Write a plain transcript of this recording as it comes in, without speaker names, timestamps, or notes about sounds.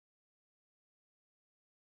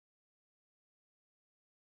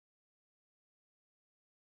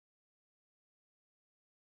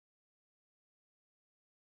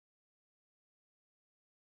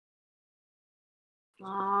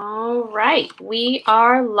All right, we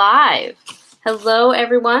are live. Hello,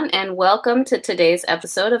 everyone, and welcome to today's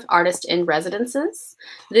episode of Artist in Residences.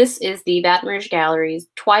 This is the Baton Rouge Gallery's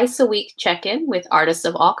twice-a-week check-in with artists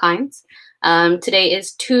of all kinds. Today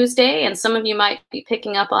is Tuesday, and some of you might be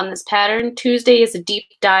picking up on this pattern. Tuesday is a deep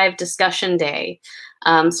dive discussion day.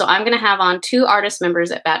 So I'm going to have on two artist members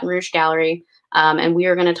at Baton Rouge Gallery, and we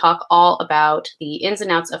are going to talk all about the ins and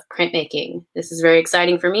outs of printmaking. This is very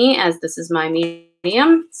exciting for me, as this is my medium,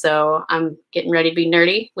 so I'm getting ready to be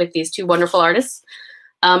nerdy with these two wonderful artists.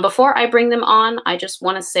 Before I bring them on, I just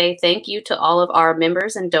want to say thank you to all of our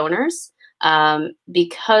members and donors.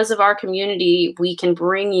 Because of our community, we can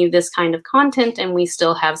bring you this kind of content and we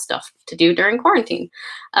still have stuff to do during quarantine.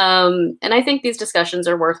 And I think these discussions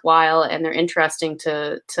are worthwhile and they're interesting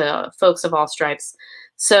to folks of all stripes.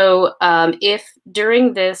 So if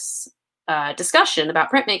during this discussion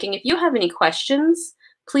about printmaking, if you have any questions,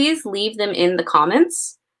 please leave them in the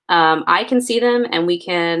comments. I can see them and we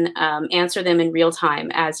can answer them in real time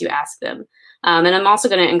as you ask them. And I'm also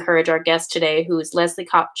going to encourage our guest today, who is Leslie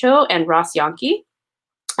Koptcho and Janke.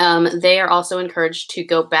 They are also encouraged to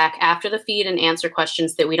go back after the feed and answer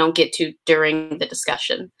questions that we don't get to during the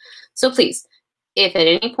discussion. So please, if at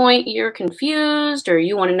any point you're confused or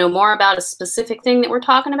you want to know more about a specific thing that we're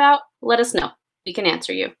talking about, let us know. We can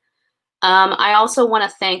answer you. I also want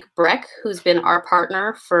to thank Breck, who's been our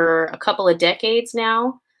partner for a couple of decades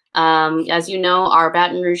now. As you know, our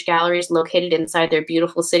Baton Rouge Gallery is located inside their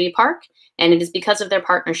beautiful city park, and it is because of their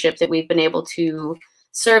partnership that we've been able to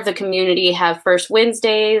serve the community, have First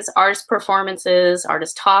Wednesdays, artist performances,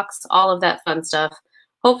 artist talks, all of that fun stuff.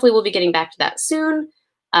 Hopefully we'll be getting back to that soon,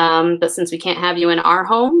 but since we can't have you in our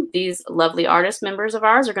home, these lovely artist members of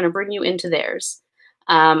ours are going to bring you into theirs.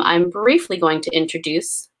 I'm briefly going to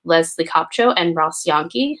introduce Leslie Koptcho and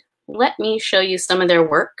Janke. Let me show you some of their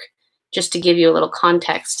work, just to give you a little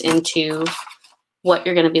context into what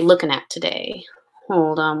you're going to be looking at today.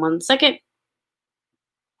 Hold on one second.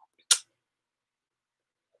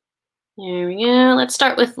 There we go. Let's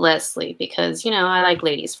start with Leslie because, you know, I like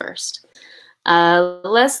ladies first.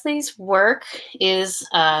 Leslie's work is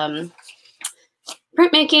printmaking,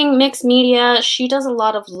 mixed media. She does a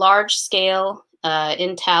lot of large-scale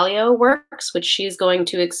intaglio works, which she's going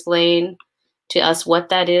to explain to us what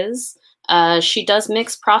that is. She does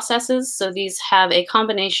mixed processes, so these have a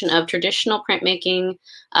combination of traditional printmaking,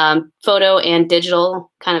 photo and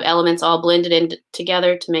digital kind of elements all blended in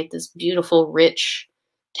together to make this beautiful, rich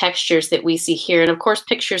textures that we see here. And of course,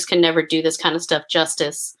 pictures can never do this kind of stuff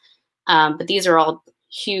justice, but these are all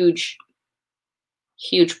huge,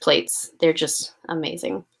 huge plates. They're just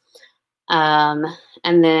amazing.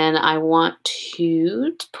 And then I want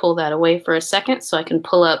to pull that away for a second so I can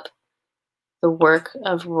pull up the work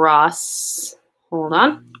of Ross. Hold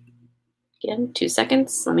on. Again, 2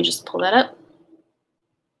 seconds. Let me just pull that up.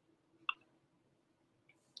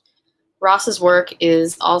 Ross's work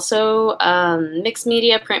is also mixed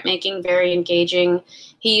media printmaking, very engaging.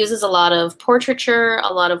 He uses a lot of portraiture,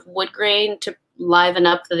 a lot of wood grain to liven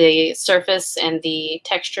up the surface and the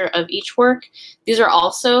texture of each work. These are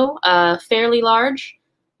also fairly large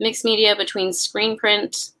mixed media between screen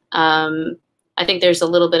print. I think there's a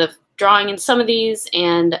little bit of drawing in some of these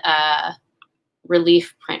and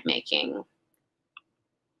relief printmaking.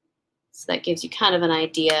 So that gives you kind of an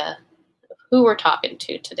idea of who we're talking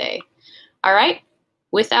to today. All right,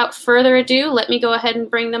 without further ado, let me go ahead and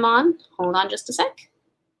bring them on. Hold on just a sec.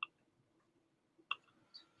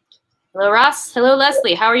 Hello, Ross. Hello,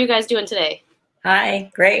 Leslie. How are you guys doing today? Hi,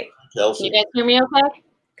 great. Can you guys hear me okay?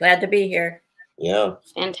 Glad to be here. Yeah.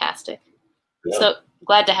 Fantastic. Yeah. So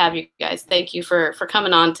glad to have you guys. Thank you for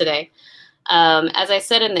coming on today. As I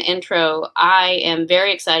said in the intro, I am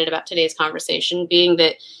very excited about today's conversation, being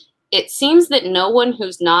that it seems that no one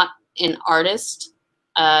who's not an artist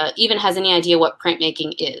even has any idea what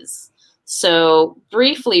printmaking is. So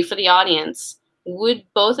briefly for the audience, would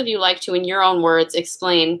both of you like to, in your own words,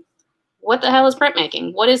 explain what the hell is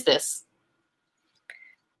printmaking? What is this?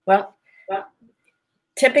 Well,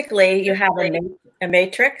 typically you have a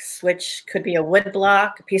matrix, which could be a wood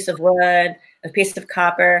block, a piece of wood, a piece of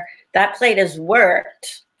copper. That plate is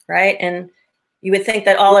worked, right? And you would think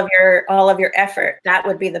that all of your effort, that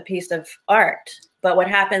would be the piece of art. But what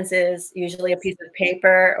happens is usually a piece of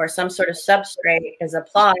paper or some sort of substrate is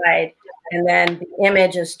applied, and then the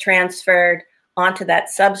image is transferred onto that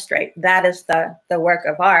substrate. That is the work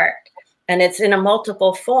of art. And it's in a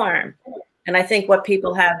multiple form. And I think what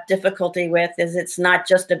people have difficulty with is it's not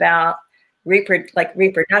just about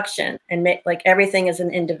reproduction and like everything is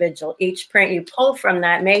an individual. Each print you pull from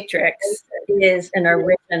that matrix is an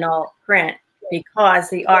original print. because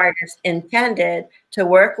the artist intended to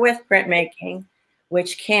work with printmaking,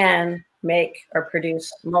 which can make or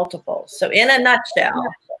produce multiples. So in a nutshell,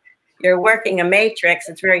 you're working a matrix,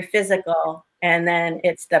 it's very physical, and then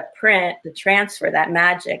it's the print, the transfer, that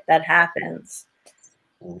magic that happens,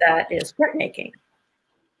 that is printmaking.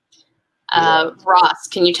 Ross,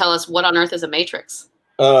 can you tell us what on earth is a matrix?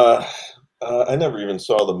 I never even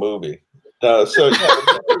saw the movie.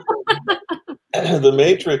 The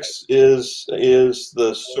matrix is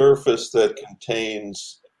the surface that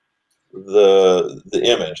contains the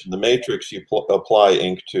image. The matrix you apply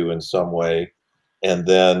ink to in some way, and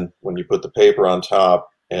then when you put the paper on top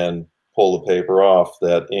and pull the paper off,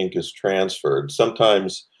 that ink is transferred.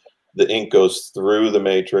 Sometimes the ink goes through the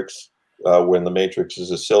matrix. When the matrix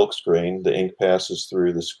is a silk screen, the ink passes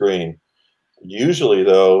through the screen. Usually,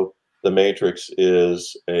 though, the matrix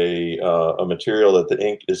is a material that the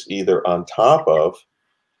ink is either on top of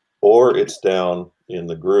or it's down in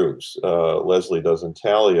the grooves. Leslie does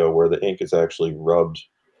intaglio, where the ink is actually rubbed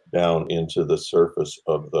down into the surface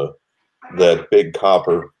of that big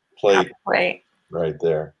copper plate right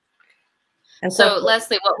there. And so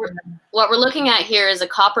Leslie, what we're looking at here is a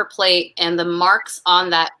copper plate, and the marks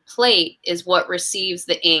on that plate is what receives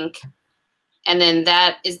the ink, and then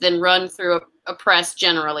that is then run through a press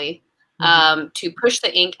generally to push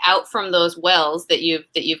the ink out from those wells that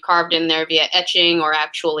you've carved in there via etching or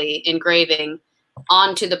actually engraving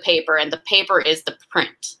onto the paper, and the paper is the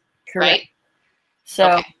print. Correct. Right?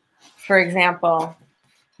 So, for example,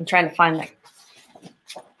 I'm trying to find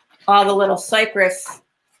all the little cypress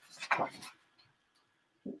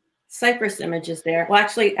images there. Well,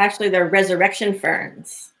 actually, they're resurrection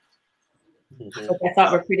ferns, which I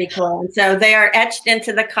thought were pretty cool. And so they are etched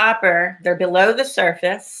into the copper. They're below the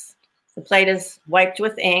surface. The plate is wiped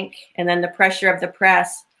with ink, and then the pressure of the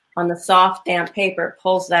press on the soft, damp paper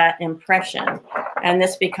pulls that impression, and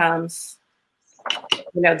this becomes,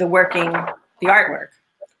 the artwork.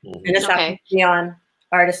 And this happens to be on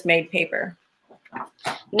artist-made paper.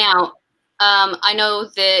 Now, I know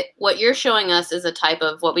that what you're showing us is a type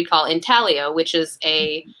of what we call intaglio, which is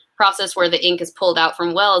a process where the ink is pulled out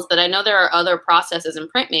from wells, but I know there are other processes in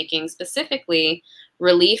printmaking, specifically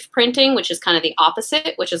relief printing, which is kind of the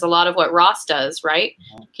opposite, which is a lot of what Ross does, right?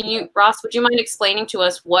 Ross, would you mind explaining to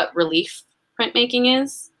us what relief printmaking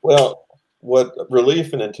is? Well, what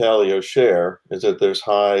relief and intaglio share is that there's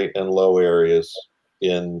high and low areas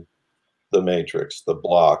in the matrix, the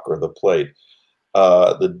block or the plate.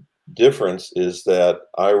 The difference is that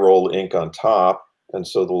I roll ink on top, and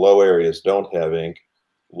so the low areas don't have ink.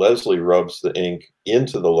 Leslie rubs the ink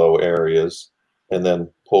into the low areas and then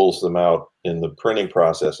pulls them out in the printing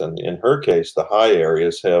process. And in her case, the high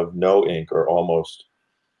areas have no ink or almost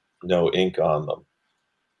no ink on them.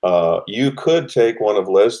 You could take one of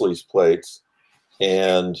Leslie's plates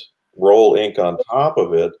and roll ink on top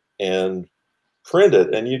of it and print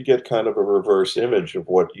it, and you'd get kind of a reverse image of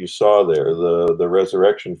what you saw there. The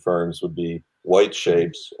resurrection ferns would be white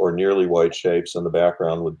shapes or nearly white shapes, and the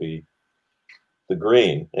background would be the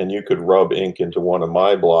green. And you could rub ink into one of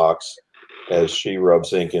my blocks as she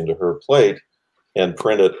rubs ink into her plate and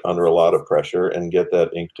print it under a lot of pressure and get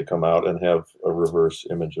that ink to come out and have a reverse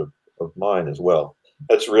image of mine as well.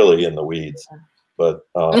 That's really in the weeds, but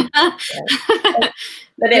that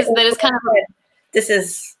is kind of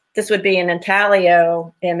this would be an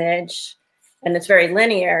intaglio image, and it's very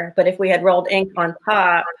linear, but if we had rolled ink on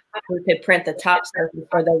top, we could print the top surface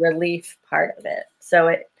or the relief part of it.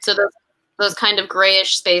 So those kind of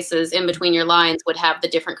grayish spaces in between your lines would have the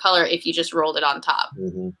different color if you just rolled it on top.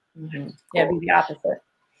 Yeah, it'd be the opposite.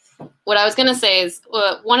 What I was going to say is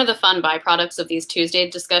one of the fun byproducts of these Tuesday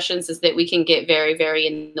discussions is that we can get very, very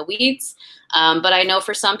in the weeds. But I know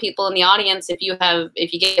for some people in the audience, if you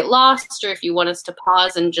get lost or if you want us to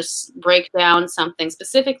pause and just break down something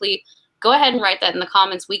specifically, go ahead and write that in the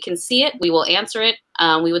comments. We can see it. We will answer it.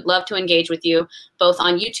 We would love to engage with you both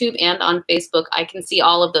on YouTube and on Facebook. I can see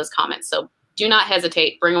all of those comments. So do not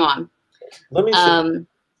hesitate. Bring them on. Let me see.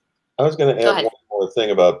 I was going to add one more thing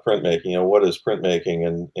about printmaking. What is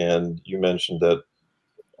printmaking? And you mentioned that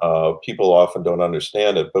people often don't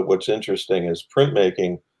understand it. But what's interesting is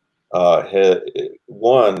printmaking.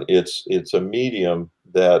 One, it's a medium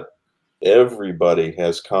that everybody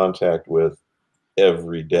has contact with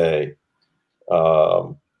every day.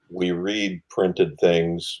 We read printed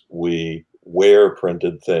things, we wear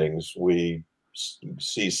printed things, we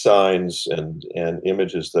see signs and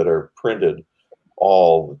images that are printed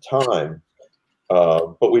all the time,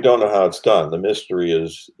 but we don't know how it's done. The mystery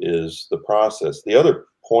is the process. The other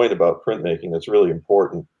point about printmaking that's really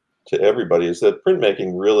important to everybody is that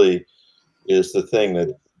printmaking really is the thing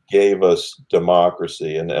gave us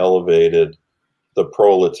democracy and elevated the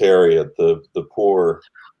proletariat, the poor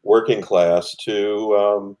working class,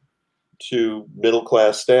 to middle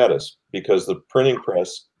class status, because the printing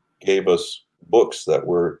press gave us books that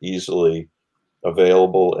were easily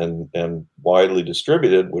available and widely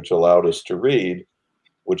distributed, which allowed us to read,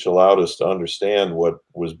 which allowed us to understand what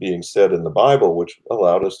was being said in the Bible, which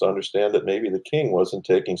allowed us to understand that maybe the king wasn't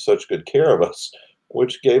taking such good care of us,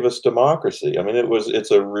 which gave us democracy. I mean,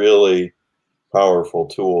 it's a really powerful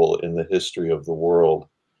tool in the history of the world.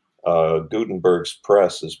 Gutenberg's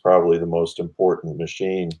press is probably the most important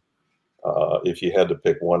machine. If you had to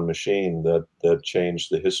pick one machine that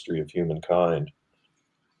changed the history of humankind.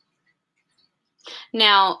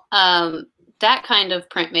 Now, that kind of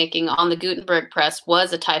printmaking on the Gutenberg press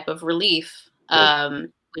was a type of relief,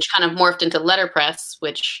 which kind of morphed into letterpress,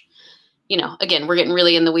 which, you know, again, we're getting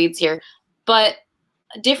really in the weeds here. But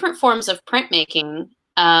different forms of printmaking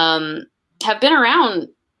have been around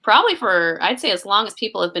probably for, I'd say, as long as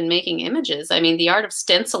people have been making images. I mean, the art of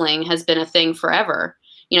stenciling has been a thing forever.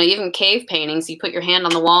 You know, even cave paintings, you put your hand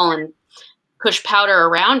on the wall and push powder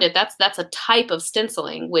around it. That's a type of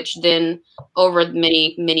stenciling, which then over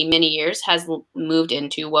many years has moved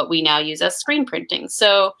into what we now use as screen printing.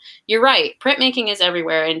 So you're right, printmaking is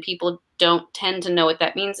everywhere, and people don't tend to know what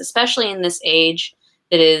that means, especially in this age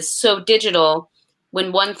that is so digital.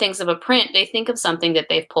 When one thinks of a print, they think of something that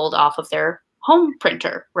they've pulled off of their home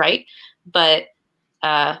printer, right? But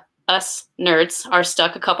us nerds are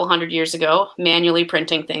stuck a couple hundred years ago manually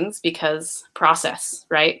printing things because process,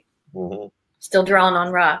 right? Mm-hmm. Still drawn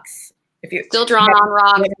on rocks. If you still drawn on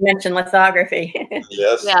rocks. You mentioned lithography.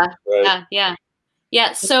 Yes. Yeah. Right.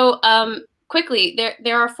 Yeah. So quickly,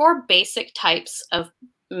 there are 4 basic types of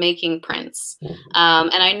making prints, and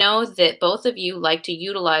I know that both of you like to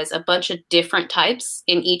utilize a bunch of different types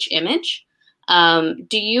in each image.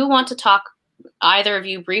 Do you want to talk, either of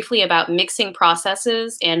you, briefly about mixing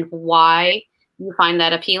processes and why you find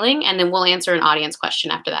that appealing, and then we'll answer an audience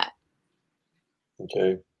question after that.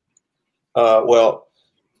 Okay. Well,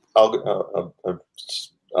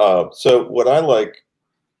 so what I like,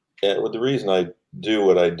 the reason I do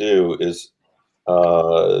what I do is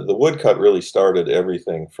the woodcut really started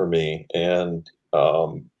everything for me, and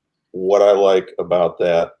what I like about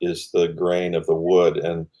that is the grain of the wood,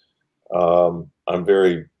 and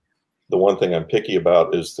the one thing I'm picky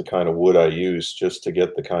about is the kind of wood I use, just to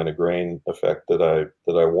get the kind of grain effect that I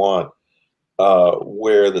want.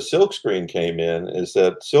 Where the silkscreen came in is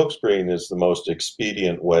that silkscreen is the most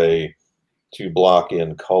expedient way to block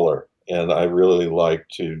in color, and I really like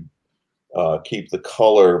to keep the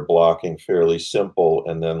color blocking fairly simple,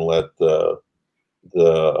 and then let the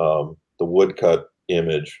woodcut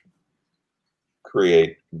image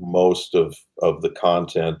create most of the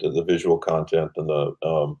content, of the visual content, and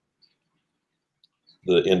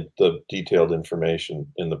the detailed information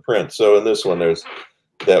in the print. So in this one, there's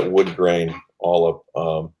that wood grain all up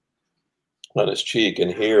on his cheek,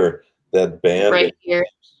 and here that banding, right here.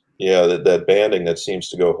 Yeah, that banding that seems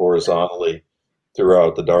to go horizontally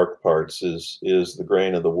throughout the dark parts is the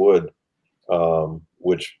grain of the wood,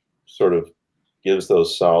 which sort of gives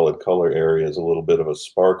those solid color areas a little bit of a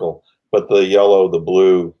sparkle. But the yellow, the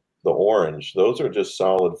blue, the orange, those are just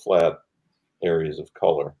solid flat areas of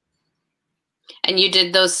color. And you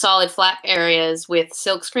did those solid flat areas with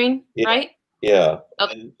silkscreen, right? Yeah.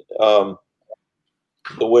 Okay. And,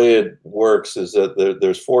 the way it works is that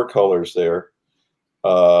there's 4 colors there.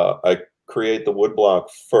 I create the woodblock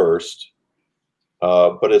first,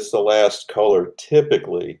 but it's the last color,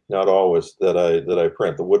 typically, not always, that I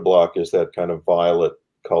print. The woodblock is that kind of violet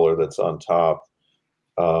color that's on top.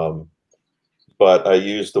 But I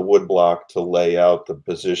use the woodblock to lay out the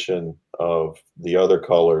position of the other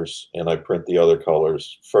colors, and I print the other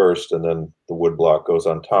colors first, and then the woodblock goes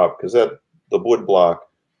on top, because the woodblock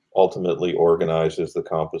ultimately organizes the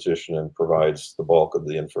composition and provides the bulk of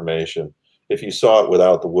the information. If you saw it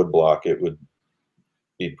without the woodblock, it would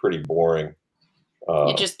be pretty boring.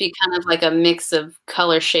 It'd just be kind of like a mix of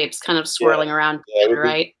color shapes kind of swirling around together,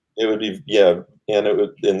 right? It would be, yeah, and it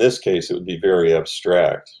would, in this case, it would be very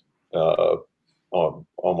abstract,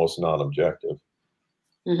 almost non-objective.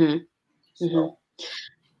 Mm-hmm.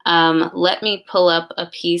 Mm-hmm. Let me pull up a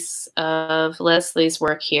piece of Leslie's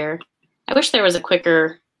work here. I wish there was a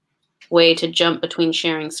quicker way to jump between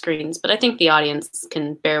sharing screens, but I think the audience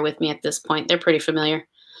can bear with me at this point. They're pretty familiar.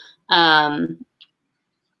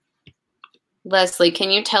 Leslie, can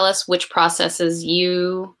you tell us which processes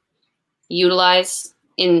you utilize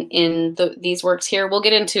in these works here? We'll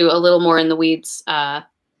get into a little more in the weeds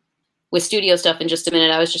with studio stuff in just a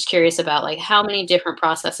minute. I was just curious about like how many different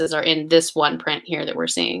processes are in this one print here that we're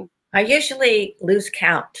seeing. I usually lose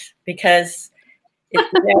count because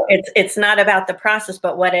it's not about the process,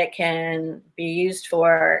 but what it can be used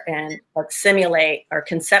for and like simulate or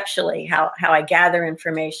conceptually how I gather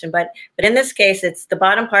information. But in this case, it's the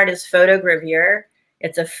bottom part is photogravure.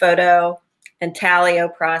 It's a photo intaglio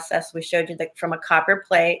process. We showed you from a copper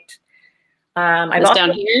plate. I've also,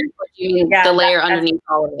 down here, or do you mean the layer underneath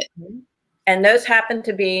all of it? And those happen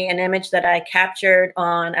to be an image that I captured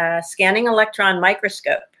on a scanning electron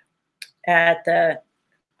microscope at the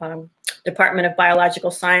Department of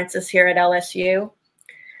Biological Sciences here at LSU.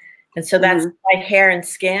 And so that's like hair and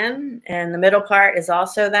skin. And the middle part is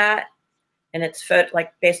also that. And it's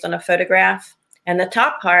like based on a photograph. And the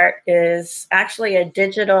top part is actually a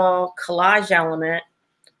digital collage element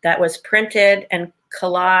that was printed and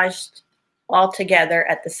collaged all together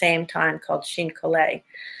at the same time called chine-collé.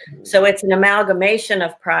 So it's an amalgamation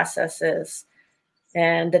of processes.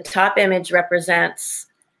 And the top image represents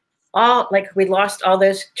like we lost all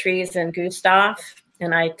those trees in Gustav,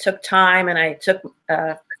 and I took time and I took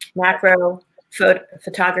macro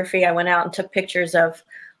photography. I went out and took pictures of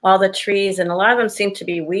all the trees, and a lot of them seemed to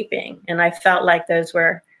be weeping. And I felt like those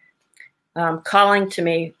were calling to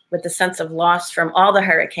me with the sense of loss from all the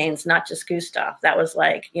hurricanes, not just Gustav. That was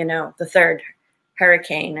like, you know, the third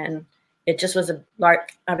hurricane. And it just was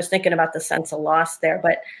I was thinking about the sense of loss there,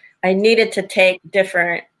 but I needed to take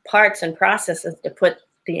different parts and processes to put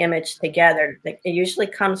the image together. It usually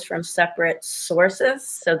comes from separate sources.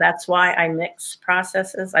 So that's why I mix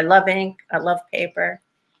processes. I love ink, I love paper.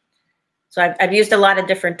 So I've used a lot of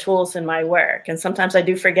different tools in my work, and sometimes I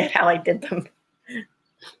do forget how I did them.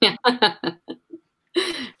 Yeah.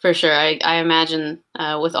 For sure. I imagine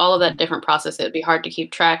with all of that different process, it would be hard to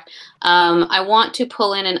keep track. I want to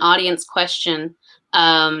pull in an audience question.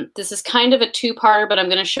 This is kind of a two-parter, but I'm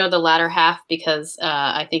going to show the latter half because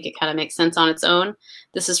I think it kind of makes sense on its own.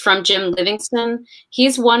 This is from Jim Livingston.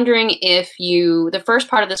 He's wondering if the first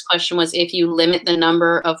part of this question was if you limit the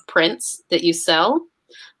number of prints that you sell.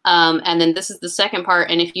 And then this is the second part.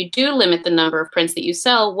 And if you do limit the number of prints that you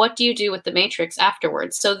sell, what do you do with the matrix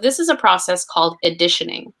afterwards? So this is a process called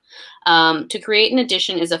editioning. To create an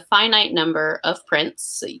edition is a finite number of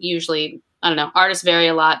prints, usually, I don't know, artists vary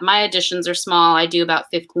a lot. My editions are small. I do about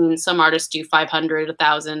 15. Some artists do 500,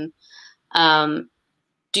 1,000.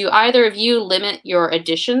 Do either of you limit your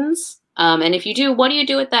editions? And if you do, what do you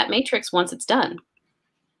do with that matrix once it's done?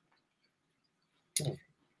 Do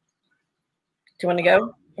you want to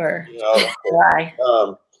go? Or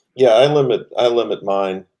yeah, I limit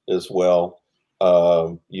mine as well.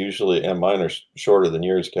 Usually, and mine are shorter than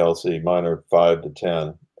yours, Kelsey. Mine are 5 to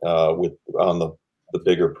 10 on the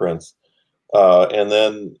bigger prints. And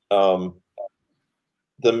then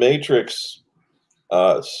the matrix,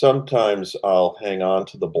 sometimes I'll hang on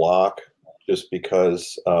to the block just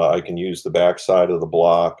because I can use the back side of the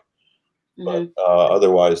block, but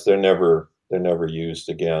otherwise they're never used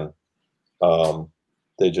again.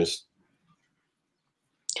 They just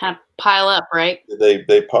kind of pile up, right?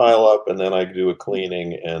 They pile up, and then I do a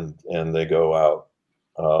cleaning, and they go out.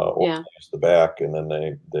 Or use the back, and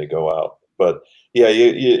then they go out. But yeah,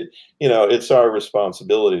 you know, it's our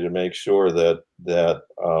responsibility to make sure that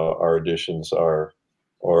our editions are,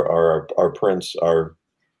 or our prints are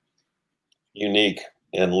unique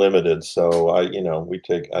and limited. So I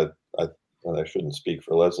shouldn't speak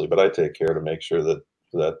for Leslie, but I take care to make sure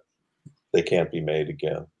that they can't be made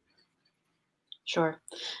again. Sure.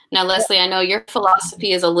 Now, Leslie, I know your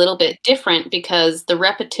philosophy is a little bit different because the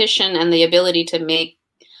repetition and the ability to make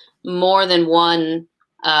more than one,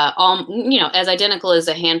 as identical as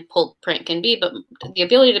a hand-pulled print can be, but the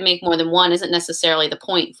ability to make more than one isn't necessarily the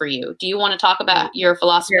point for you. Do you want to talk about your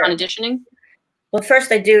philosophy on editioning? Well, first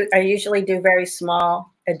I usually do very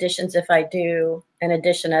small editions if I do an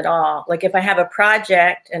edition at all. Like if I have a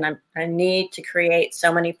project and I need to create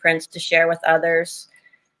so many prints to share with others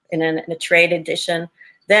in a trade edition,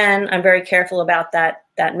 then I'm very careful about that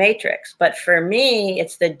matrix. But for me,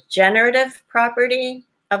 it's the generative property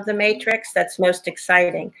of the matrix that's most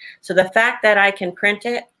exciting. So the fact that I can print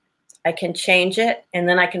it, I can change it, and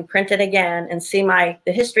then I can print it again and see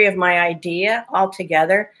the history of my idea all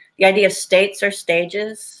together. The idea of states or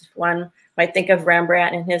stages. One might think of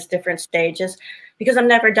Rembrandt and his different stages. Because I'm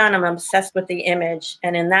never done, I'm obsessed with the image.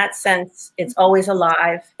 And in that sense, it's always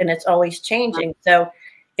alive and it's always changing. So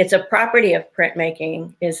it's a property of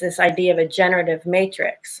printmaking, is this idea of a generative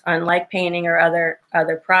matrix, unlike painting or other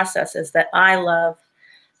processes that I love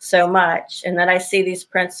so much, and that I see these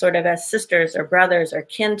prints sort of as sisters or brothers or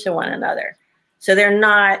kin to one another. So they're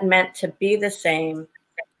not meant to be the same,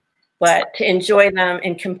 but to enjoy them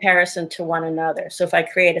in comparison to one another. So if I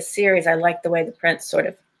create a series, I like the way the prints sort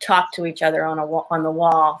of talk to each other on the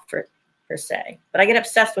wall, per se. But I get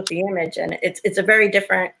obsessed with the image, and it's a very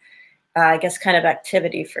different, I guess, kind of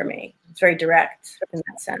activity for me. It's very direct in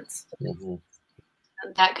that sense. Mm-hmm.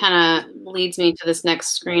 That kind of leads me to this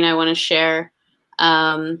next screen I want to share.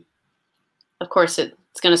 Of course,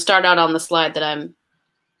 it's going to start out on the slide that I'm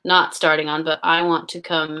not starting on, but I want to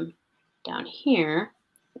come down here.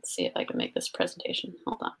 Let's see if I can make this presentation.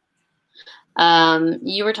 Hold on.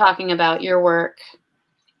 You were talking about your work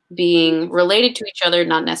being related to each other,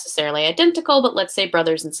 not necessarily identical, but let's say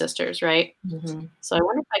brothers and sisters, right? Mm-hmm. So I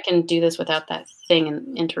wonder if I can do this without that thing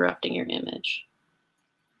and interrupting your image.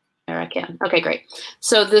 There I can. Okay, great.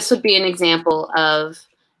 So this would be an example of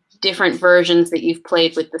different versions that you've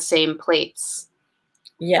played with the same plates.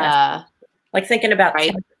 Yeah. Like thinking about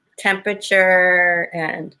right? temperature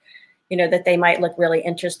and, you know, that they might look really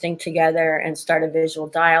interesting together and start a visual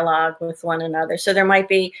dialogue with one another. So there might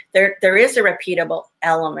be, there is a repeatable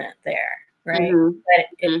element there, right? Mm-hmm. But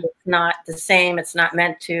it's not the same. It's not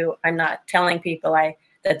meant to, I'm not telling people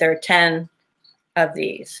that there are 10 of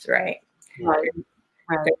these, right? Right.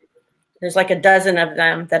 Right. There's like a dozen of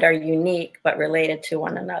them that are unique but related to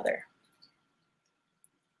one another.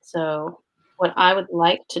 So what I would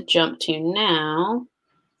like to jump to now,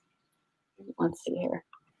 let's see here.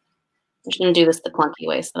 I'm just going to do this the clunky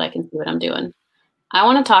way so that I can see what I'm doing. I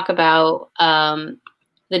want to talk about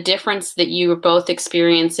the difference that you were both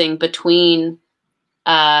experiencing between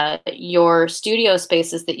your studio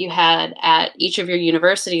spaces that you had at each of your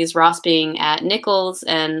universities, Ross being at Nichols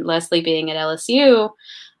and Leslie being at LSU.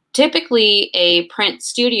 Typically, a print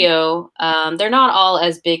studio, they're not all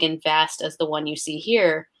as big and vast as the one you see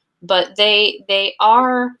here, but they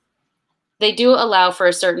do allow for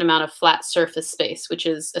a certain amount of flat surface space, which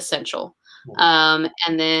is essential.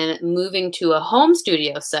 And then moving to a home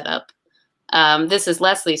studio setup, this is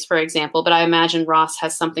Leslie's, for example, but I imagine Ross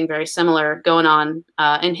has something very similar going on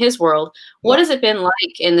in his world. What has it been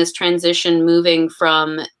like in this transition, moving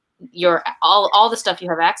from your all the stuff you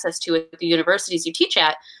have access to at the universities you teach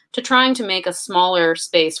at to trying to make a smaller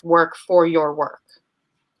space work for your work?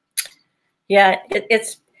 Yeah,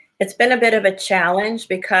 it's been a bit of a challenge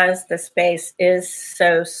because the space is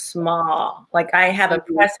so small. Like I have a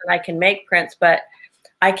press and I can make prints, but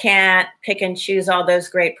I can't pick and choose all those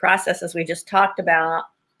great processes we just talked about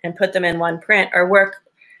and put them in one print or work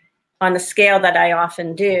on the scale that I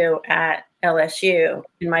often do at LSU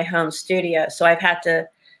in my home studio. So I've had to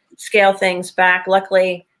scale things back.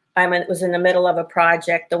 Luckily, was in the middle of a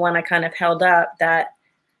project, the one I kind of held up, that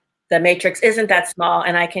the matrix isn't that small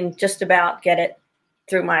and I can just about get it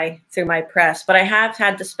through my press. But I have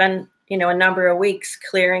had to spend, you know, a number of weeks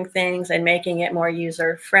clearing things and making it more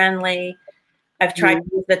user friendly. I've tried to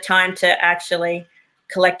use the time to actually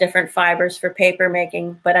collect different fibers for paper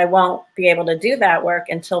making, but I won't be able to do that work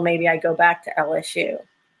until maybe I go back to LSU.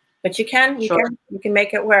 But you can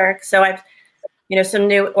make it work. So I've, you know, some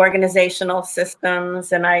new organizational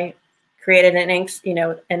systems, and I created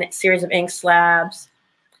a series of ink slabs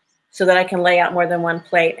so that I can lay out more than one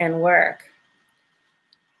plate and work.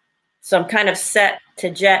 So I'm kind of set to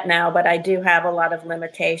jet now, but I do have a lot of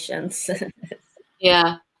limitations.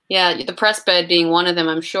 Yeah, the press bed being one of them,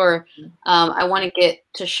 I'm sure. I want to get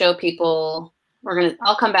to show people.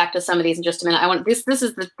 I'll come back to some of these in just a minute. This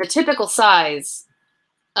is the typical size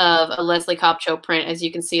of a Leslie Koptcho print. As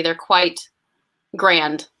you can see, they're quite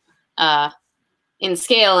grand in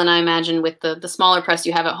scale, and I imagine with the smaller press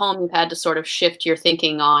you have at home, you've had to sort of shift your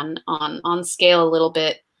thinking on scale a little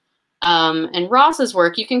bit. And Ross's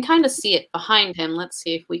work, you can kind of see it behind him. Let's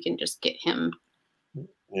see if we can just get him.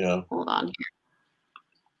 Yeah. Hold on here.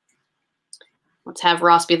 Let's have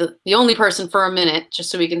Ross be the only person for a minute, just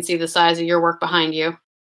so we can see the size of your work behind you.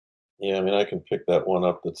 Yeah, I mean, I can pick that one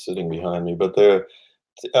up that's sitting behind me, but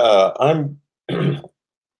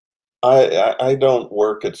I don't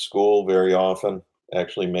work at school very often,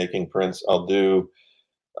 actually making prints. I'll do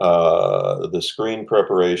the screen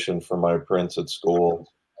preparation for my prints at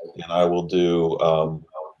school, and I will do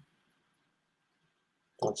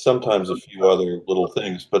sometimes a few other little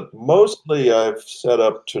things, but mostly I've set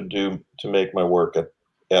up to make my work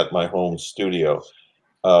at my home studio.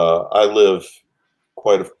 I live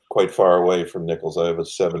quite far away from Nichols. I have a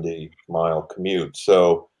 70-mile commute,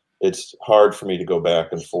 so it's hard for me to go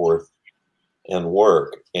back and forth and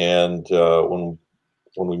work. And when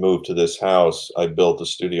we moved to this house, I built a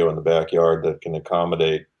studio in the backyard that can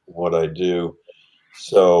accommodate what I do.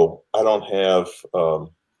 So I don't have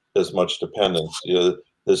as much dependence.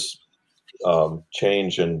 This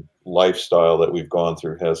change in lifestyle that we've gone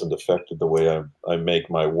through hasn't affected the way I make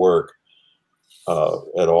my work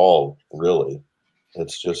at all, really.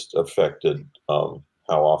 It's just affected how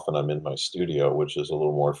often I'm in my studio, which is a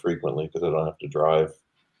little more frequently because I don't have to drive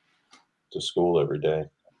to school every day.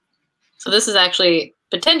 So this is actually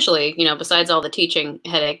potentially, you know, besides all the teaching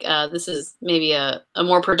headache, this is maybe a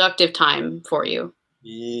more productive time for you.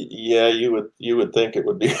 Yeah, you would think it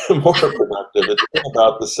would be more productive. It's been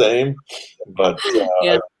about the same, but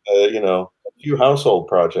Yeah. you know, a few household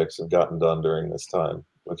projects have gotten done during this time,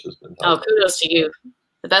 which has been helpful. Oh, kudos to you.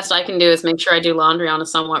 The best I can do is make sure I do laundry on a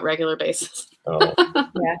somewhat regular basis. Oh.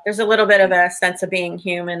 Yeah, there's a little bit of a sense of being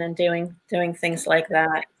human and doing things like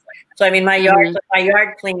that. So I mean, my yard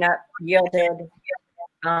cleanup yielded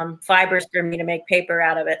fibers for me to make paper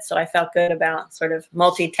out of it. So I felt good about sort of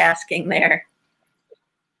multitasking there.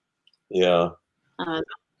 Yeah. I'm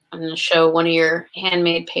going to show one of your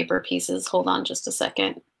handmade paper pieces. Hold on just a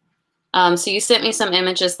second. So you sent me some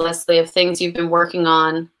images, Leslie, of things you've been working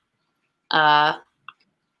on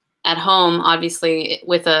at home, obviously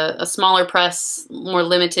with a smaller press, more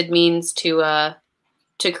limited means to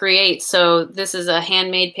create. So this is a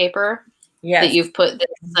handmade paper that you've put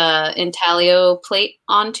this intaglio plate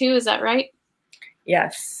onto. Is that right?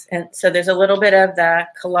 Yes. And so there's a little bit of the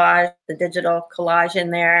collage, the digital collage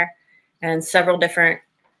in there, and several different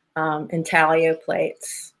intaglio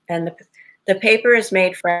plates. And the paper is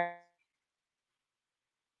made from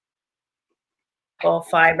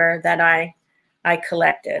fiber that I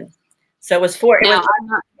collected. So it was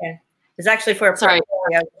actually for a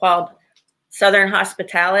portfolio called Southern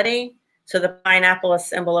Hospitality. So the pineapple, a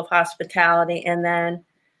symbol of hospitality, and then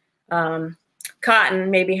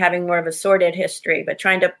cotton maybe having more of a sordid history, but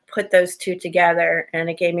trying to put those two together, and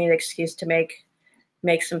it gave me the excuse to make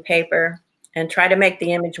some paper and try to make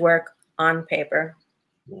the image work on paper.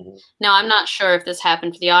 Now, I'm not sure if this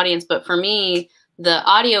happened for the audience, but for me, the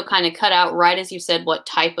audio kind of cut out right as you said what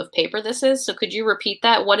type of paper this is. So could you repeat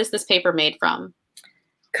that? What is this paper made from?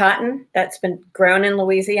 Cotton that's been grown in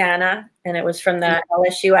Louisiana, and it was from the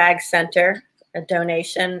LSU Ag Center, a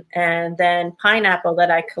donation, and then pineapple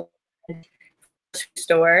that I collected in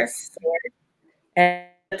stores, and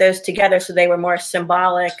put those together so they were more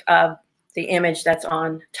symbolic of the image that's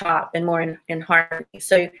on top and more in harmony.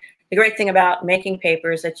 So the great thing about making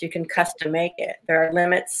paper is that you can custom make it. There are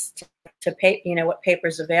limits to paper, you know, what paper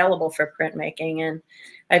is available for printmaking, and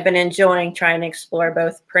I've been enjoying trying to explore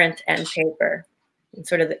both print and paper, and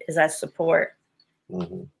sort of as a support.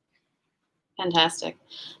 Fantastic.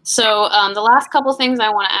 So the last couple things I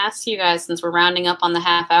want to ask you guys, since we're rounding up on the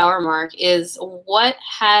half-hour mark, is what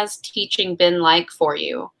has teaching been like for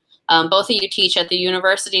you? Both of you teach at the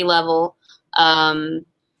university level.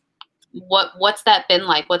 What's that been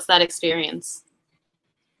like? What's that experience?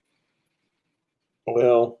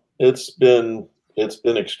 Well, it's been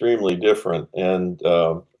extremely different, and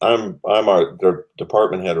I'm our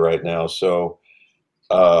department head right now, so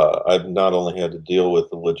I've not only had to deal with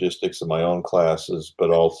the logistics of my own classes,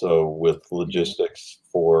 but also with logistics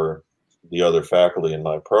for the other faculty in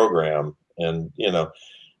my program, and you know,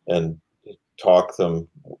 and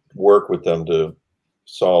work with them to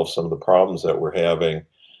solve some of the problems that we're having,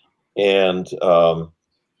 and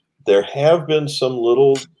there have been some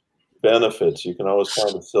little benefits. You can always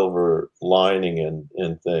find a silver lining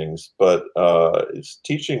in things, but it's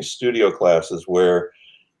teaching studio classes where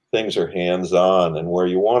things are hands-on and where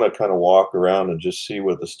you want to kind of walk around and just see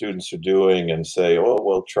what the students are doing and say, oh,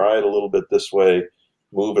 well, try it a little bit this way,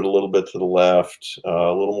 move it a little bit to the left,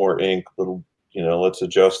 a little more ink, you know, let's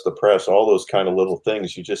adjust the press, all those kind of little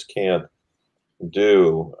things you just can't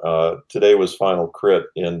do. Today was final crit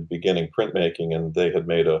in beginning printmaking, and they had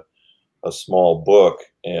made a small book,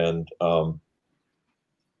 and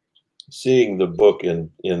seeing the book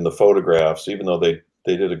in the photographs, even though they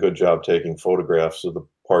did a good job taking photographs of the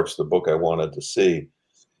parts of the book I wanted to see,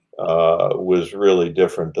 was really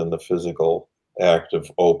different than the physical act of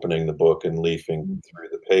opening the book and leafing through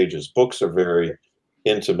the pages. Books are very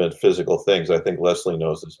intimate physical things. I think Leslie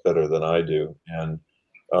knows this better than I do, and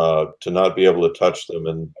to not be able to touch them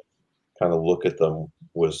and kind of look at them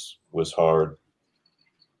was hard.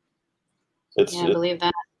 I believe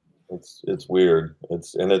that. It's weird.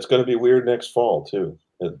 It's going to be weird next fall too.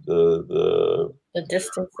 The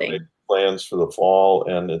distancing plans for the fall,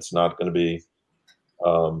 and it's not going to be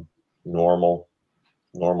normal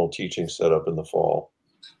teaching setup in the fall.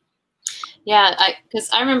 Yeah, because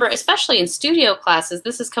I remember, especially in studio classes,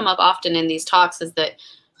 this has come up often in these talks, is that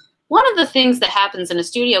one of the things that happens in a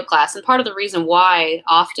studio class, and part of the reason why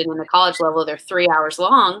often in the college level they're 3 hours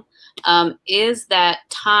long, is that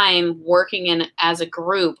time working in as a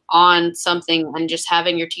group on something and just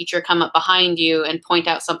having your teacher come up behind you and point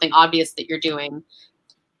out something obvious that you're doing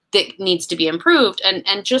that needs to be improved,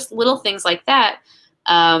 and just little things like that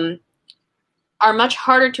are much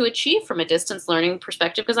harder to achieve from a distance learning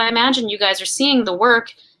perspective, because I imagine you guys are seeing the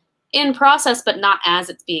work in process, but not as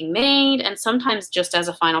it's being made, and sometimes just as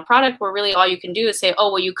a final product where really all you can do is say,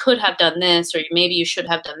 oh, well, you could have done this, or maybe you should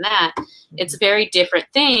have done that. It's a very different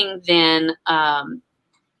thing than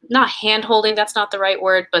not hand-holding, that's not the right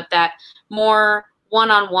word, but that more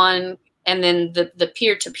one-on-one and then the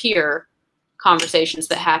peer-to-peer conversations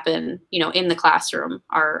that happen, in the classroom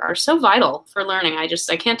are so vital for learning. I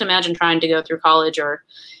can't imagine trying to go through college or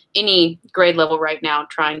any grade level right now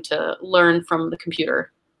trying to learn from the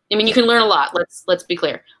computer. I mean, you can learn a lot. Let's be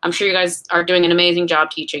clear. I'm sure you guys are doing an amazing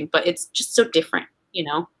job teaching, but it's just so different,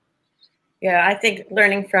 Yeah, I think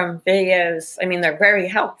learning from videos, I mean, they're very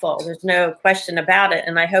helpful. There's no question about it.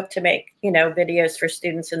 And I hope to make, videos for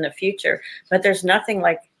students in the future. But there's nothing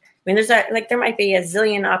like, there might be a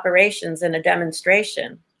zillion operations in a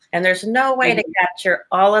demonstration, and there's no way to capture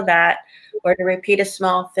all of that, or to repeat a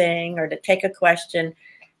small thing, or to take a question.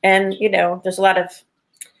 And,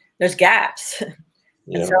 there's gaps.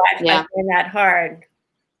 Yeah. And so I find that hard.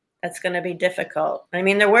 That's going to be difficult. I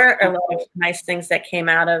mean, there were a lot of nice things that came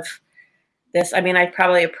out of this. I mean, I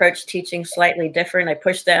probably approached teaching slightly different. I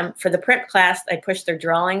pushed them for the print class. I pushed their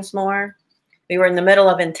drawings more. We were in the middle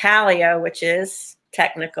of intaglio, which is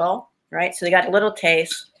technical, right? So they got a little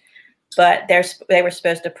taste, but they were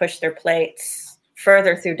supposed to push their plates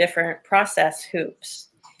further through different process hoops.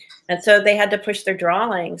 And so they had to push their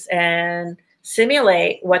drawings and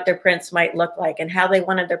simulate what their prints might look like and how they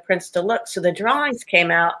wanted their prints to look. So the drawings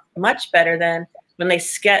came out much better than when they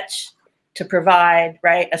sketch to provide,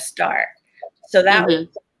 right, a start. So that was,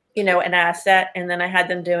 an asset. And then I had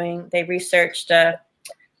them they researched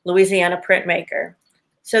Louisiana printmaker.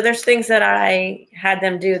 So there's things that I had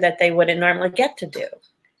them do that they wouldn't normally get to do.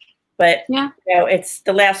 But, it's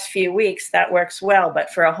the last few weeks that works well.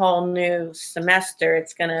 But for a whole new semester,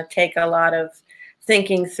 it's going to take a lot of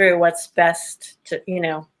thinking through what's best to,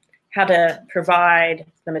 how to provide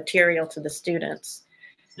the material to the students.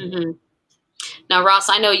 Now, Ross,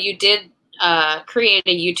 I know you did create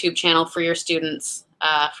a YouTube channel for your students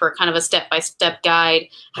for kind of a step-by-step guide.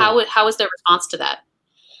 How was their response to that?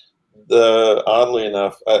 Oddly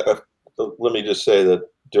enough, let me just say that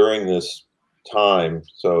during this time,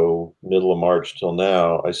 so middle of March till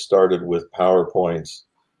now, I started with PowerPoints.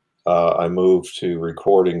 I moved to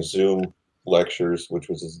recording Zoom lectures, which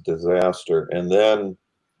was a disaster, and then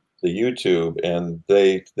the YouTube, and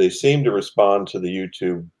they seem to respond to the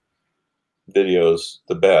YouTube videos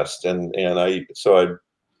the best, and I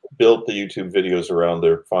built the YouTube videos around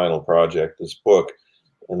their final project, this book,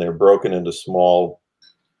 and they're broken into small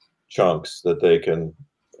chunks that they can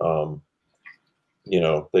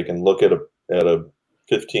they can look at a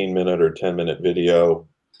 15-minute or 10-minute video,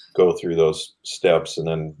 go through those steps,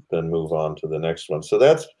 and then move on to the next one. So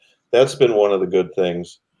that's been one of the good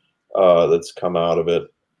things that's come out of it,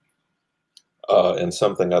 and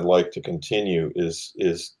something I'd like to continue is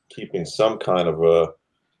keeping some kind of a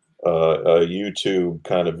YouTube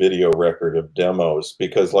kind of video record of demos,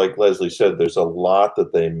 because like Leslie said, there's a lot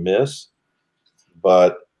that they miss,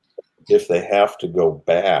 but if they have to go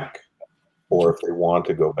back, or if they want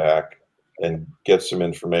to go back and get some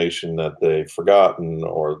information that they've forgotten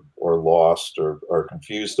or lost or are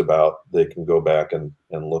confused about, they can go back and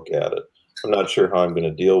look at it. I'm not sure how I'm going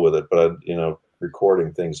to deal with it, but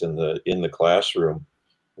recording things in the classroom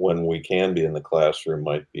when we can be in the classroom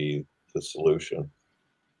might be the solution.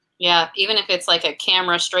 Yeah, even if it's like a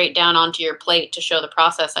camera straight down onto your plate to show the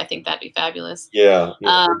process, I think that'd be fabulous. Yeah.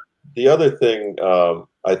 The other thing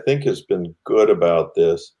I think has been good about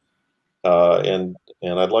this, and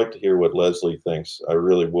I'd like to hear what Leslie thinks, I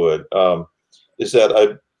really would, is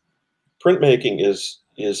that printmaking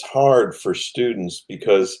is hard for students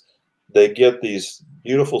because they get these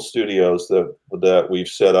beautiful studios that we've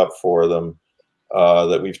set up for them,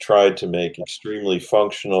 that we've tried to make extremely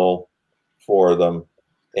functional for them,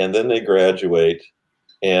 and then they graduate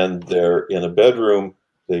and they're in a bedroom.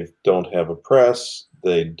 They don't have a press.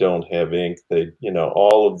 They don't have ink.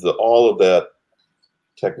 All of that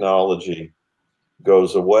technology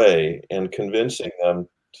goes away, and convincing them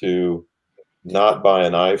to not buy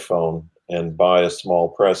an iPhone and buy a small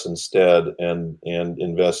press instead and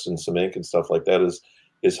invest in some ink and stuff like that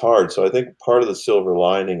is hard. So I think part of the silver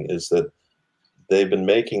lining is that they've been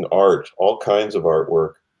making art, all kinds of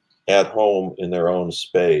artwork, at home in their own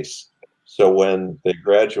space. So when they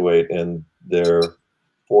graduate and they're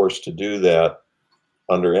forced to do that,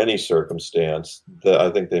 under any circumstance, that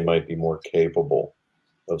I think they might be more capable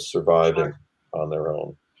of surviving on their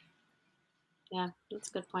own. Yeah, that's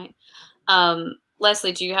a good point.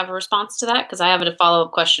 Leslie, do you have a response to that? Because I have a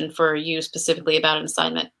follow-up question for you specifically about an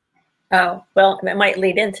assignment. Oh, well, it might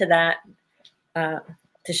lead into that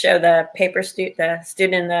to show the the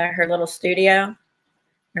student in her little studio,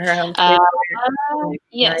 her home studio.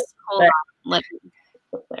 Yes, right. hold on. Let me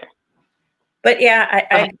put there. But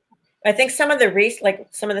yeah, I think some of the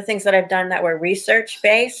some of the things that I've done that were research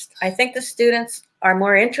based, I think the students are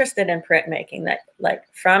more interested in printmaking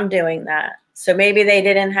from doing that. So maybe they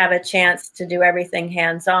didn't have a chance to do everything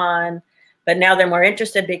hands-on, but now they're more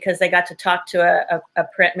interested because they got to talk to a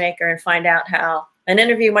printmaker and find out how an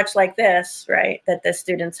interview much like this, right, that the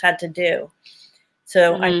students had to do.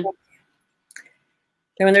 So I think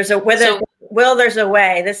when there's there's a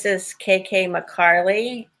way. This is KK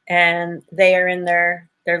McCarley, and they are in their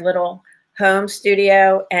little home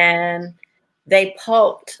studio, and they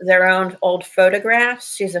pulped their own old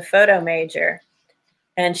photographs. She's a photo major,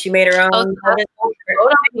 and she made her own paper.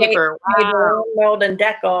 Made her own mold and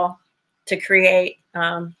decal to create.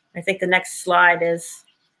 I think the next slide is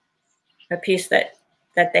a piece that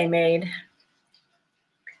they made.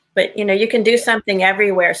 But you know, you can do something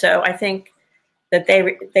everywhere. So I think that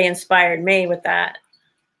they inspired me with that.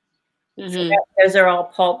 So those are all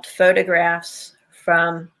pulped photographs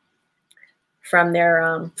from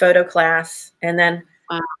their photo class, and then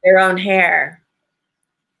their own hair.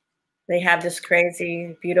 They have this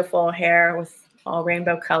crazy, beautiful hair with all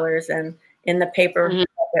rainbow colors, and in the paper,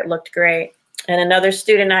 it looked great. And another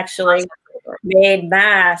student actually made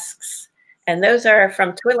masks, and those are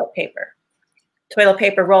from toilet paper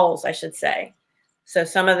rolls, I should say. So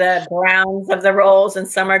some of the browns of the rolls and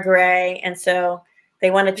some are gray. And so they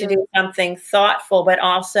wanted to do something thoughtful, but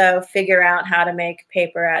also figure out how to make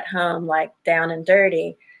paper at home, like down and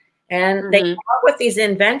dirty. And they come up with these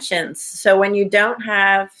inventions. So when you don't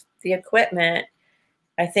have the equipment,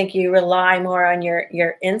 I think you rely more on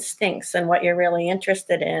your instincts and what you're really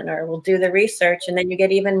interested in, or we'll do the research, and then you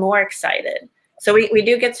get even more excited. So we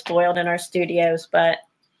do get spoiled in our studios, but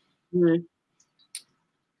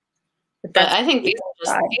but I think these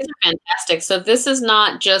are fantastic. So this is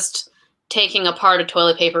not just taking apart a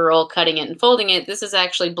toilet paper roll, cutting it and folding it. This is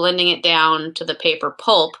actually blending it down to the paper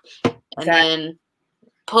pulp and then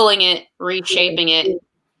pulling it, reshaping it.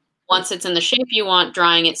 Once it's in the shape you want,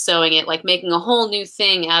 drying it, sewing it, like making a whole new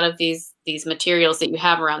thing out of these materials that you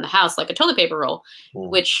have around the house, like a toilet paper roll,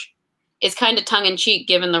 which is kind of tongue-in-cheek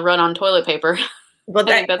given the run on toilet paper. Well,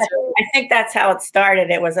 I think that's how it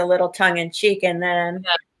started. It was a little tongue-in-cheek, and then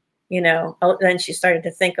you know, then she started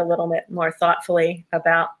to think a little bit more thoughtfully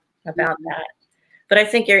about that. But I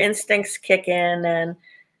think your instincts kick in, and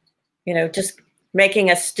you know, just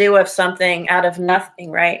making a stew of something out of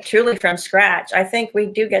nothing, right? Truly from scratch. I think we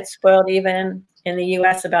do get spoiled even in the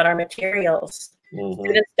US about our materials.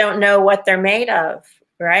 Students don't know what they're made of,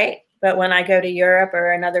 right? But when I go to Europe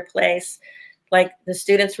or another place, like the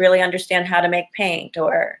students really understand how to make paint,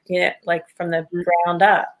 or, you know, like from the ground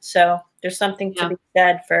up. So there's something to be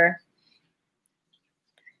said for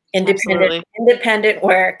independent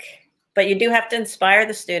work, but you do have to inspire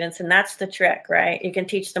the students, and that's the trick, right? You can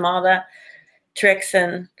teach them all the tricks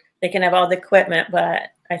and they can have all the equipment, but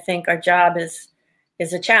I think our job is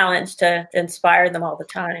a challenge to inspire them all the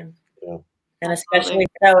time. And especially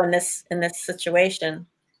so in this situation.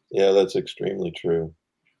 Yeah, that's extremely true.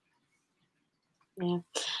 Yeah.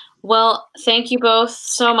 Well, thank you both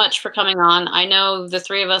so much for coming on. I know the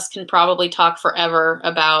three of us can probably talk forever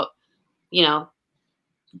about, you know,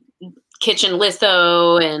 kitchen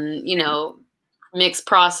litho and, you know, mix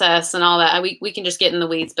process and all that. We can just get in the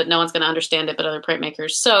weeds, but no one's going to understand it but other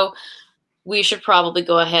printmakers. So we should probably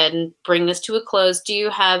go ahead and bring this to a close. Do you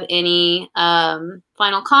have any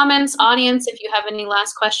final comments, audience? If you have any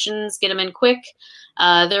last questions, get them in quick.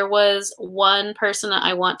 There was one person that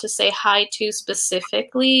I want to say hi to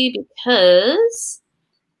specifically because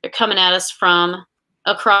they're coming at us from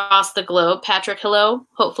across the globe. Patrick, hello.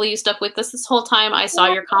 Hopefully you stuck with us this whole time. I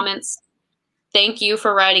saw your comments. Thank you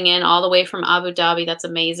for writing in all the way from Abu Dhabi. That's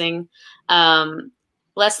amazing.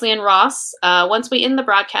 Leslie and Ross, once we end the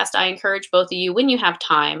broadcast, I encourage both of you, when you have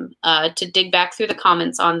time, to dig back through the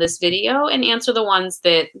comments on this video and answer the ones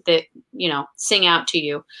that you know, sing out to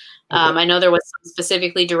you. I know there was some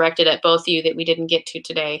specifically directed at both of you that we didn't get to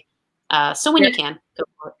today. So when you can, go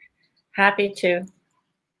for it. Happy to.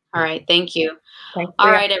 All right. Thank you. Thank you.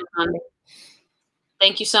 All right, everyone.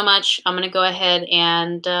 Thank you so much. I'm going to go ahead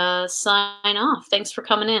and sign off. Thanks for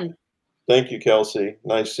coming in. Thank you, Kelsey.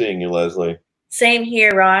 Nice seeing you, Leslie. Same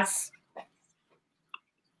here, Ross.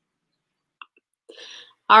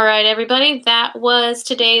 All right, everybody, that was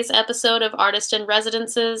today's episode of Artist in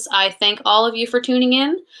Residences. I thank all of you for tuning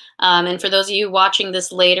in. And for those of you watching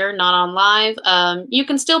this later, not on live, you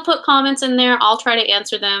can still put comments in there. I'll try to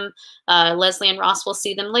answer them. Leslie and Ross will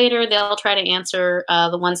see them later. They'll try to answer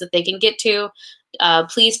the ones that they can get to.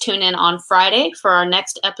 Please tune in on Friday for our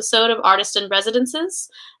next episode of Artist in Residences.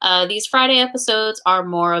 These Friday episodes are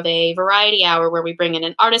more of a variety hour where we bring in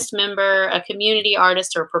an artist member, a community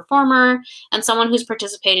artist or performer, and someone who's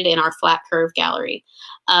participated in our flat curve gallery.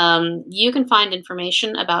 You can find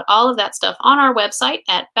information about all of that stuff on our website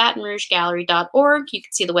at batonrougegallery.org. You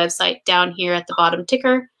can see the website down here at the bottom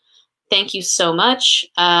ticker. Thank you so much.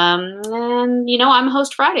 And, you know, I'm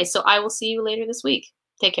host Friday, so I will see you later this week.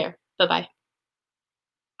 Take care. Bye-bye.